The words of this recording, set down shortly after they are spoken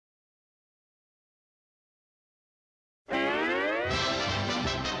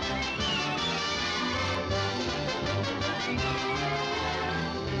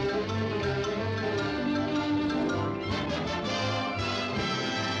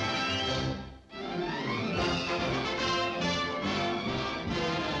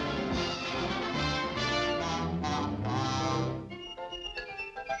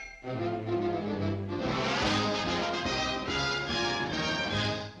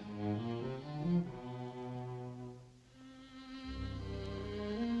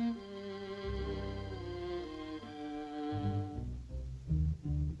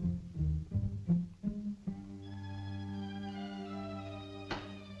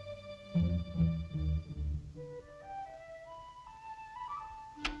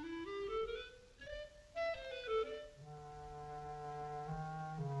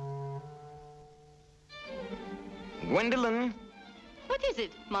Gwendolyn, What is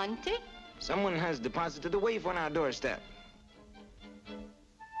it, Monty? someone has deposited a waif on our doorstep.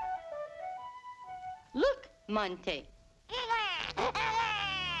 Look, Monty.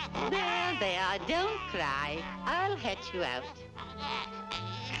 There, don't cry. I'll hatch you out.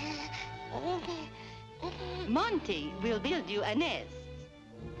 Monty will build you a nest.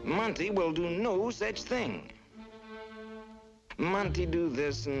 Monty will do no such thing. Monty do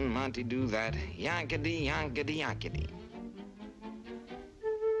this and Monty do that. Yonkity, yonkity, yonkity.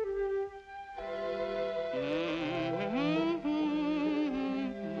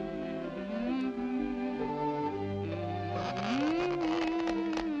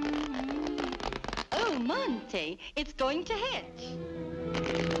 Oh, Monty, it's going to hatch.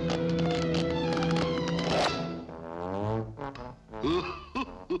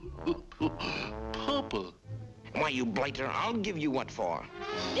 Papa. Why, you blighter, I'll give you what for.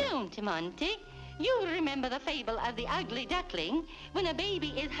 Don't, Monty. You remember the fable of the ugly duckling? When a baby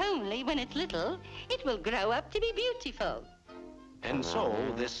is homely when it's little, it will grow up to be beautiful. And so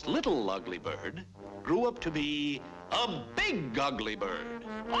this little ugly bird grew up to be a big ugly bird.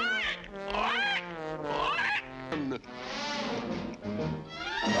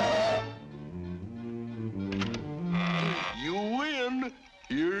 You win.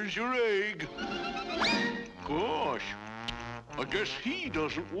 Here's your egg. Gosh, I guess he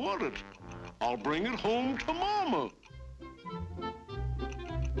doesn't want it. I'll bring it home to Mama.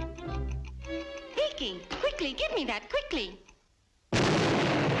 Beaky, quickly, give me that, quickly.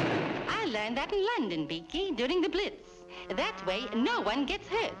 I learned that in London, Beaky, during the Blitz. That way, no one gets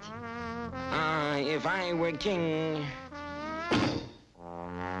hurt. If I were king...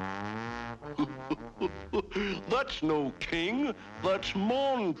 That's no king, that's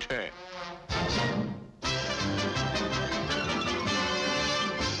Monte.